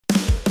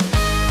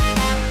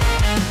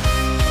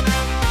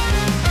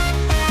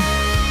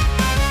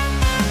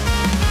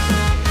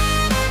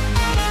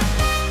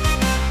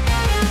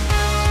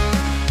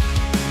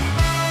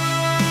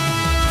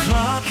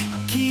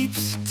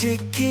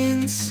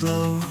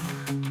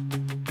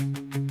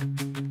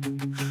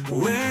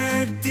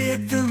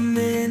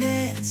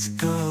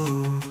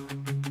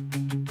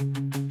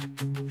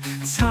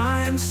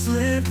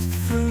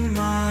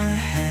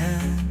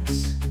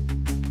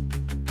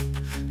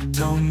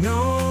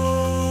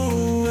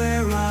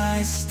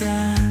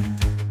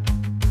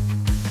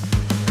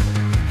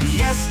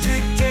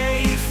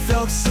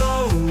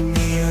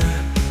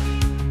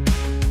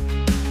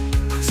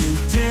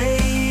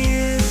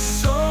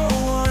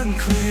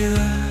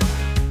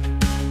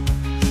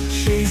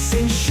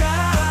chasing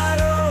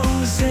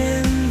shadows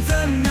in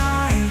the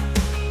night,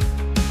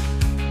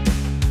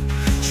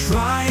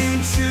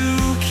 trying to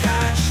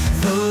catch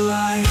the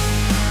light.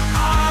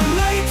 I'm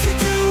late to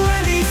do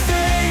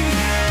anything.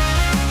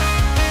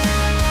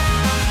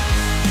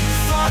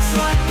 Thoughts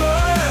like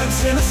birds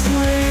in a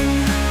swing.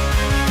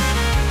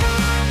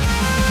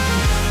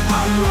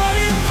 I'm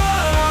running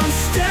but I'm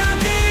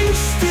standing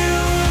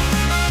still,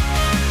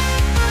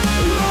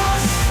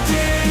 lost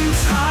in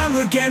time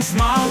against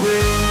my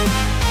will.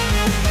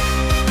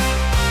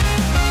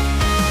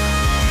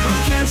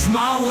 Against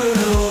my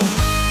will.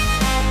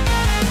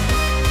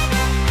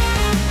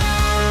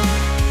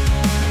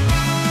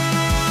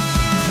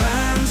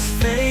 Plans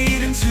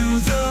fade into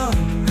the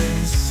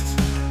mist,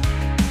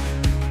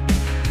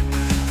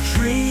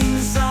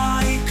 dreams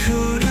I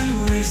couldn't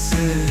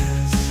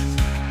resist,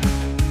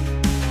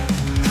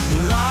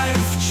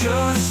 life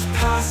just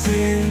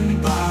passing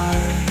by.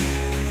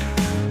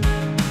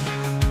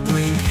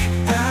 Blink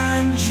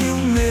and you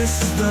miss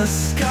the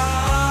sky.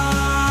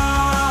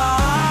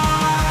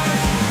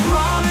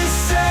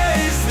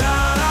 Promises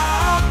that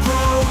I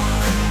broke,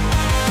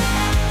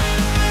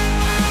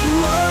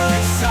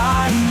 words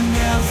I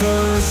never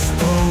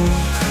spoke.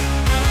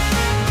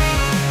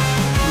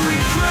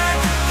 Regret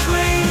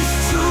clings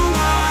to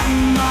my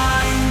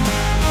mind.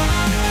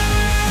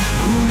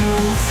 Who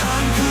knew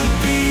time could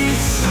be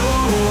so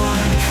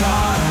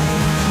unkind?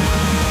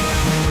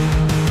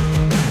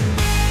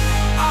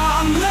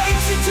 I'm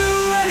late to do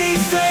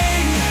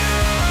anything.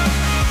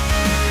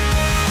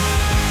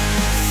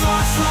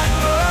 Thoughts like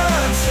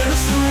birds in a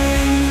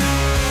swing.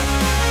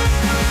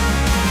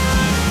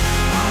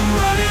 I'm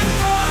running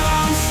but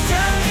I'm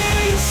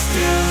standing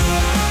still,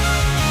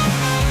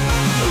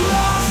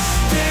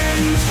 lost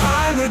in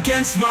time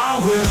against my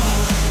will.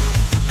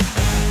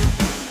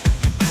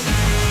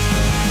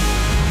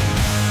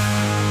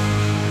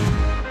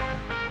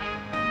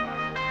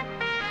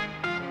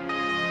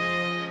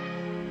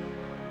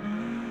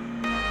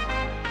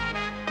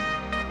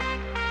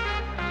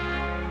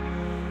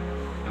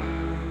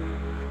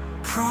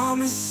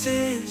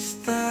 Promises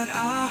that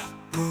I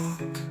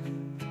broke,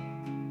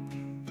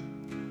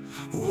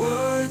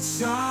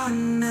 words I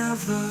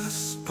never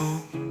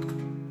spoke.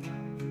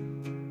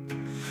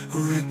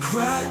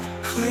 Regret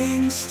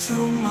clings to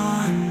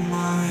my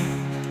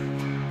mind.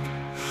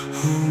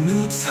 Who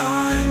knew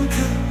time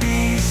could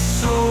be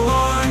so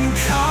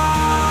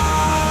unkind?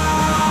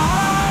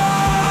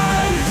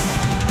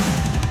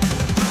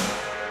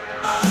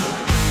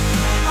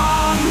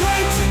 I'm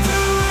late to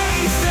do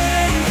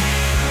anything.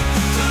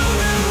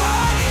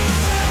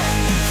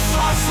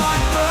 Thoughts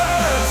like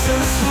birds in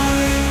a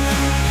swing.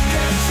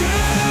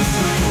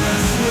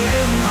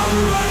 I'm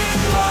running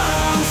but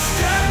I'm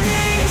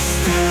standing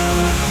still,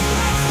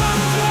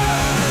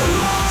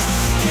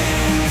 lost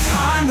in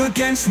time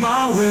against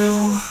my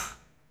will.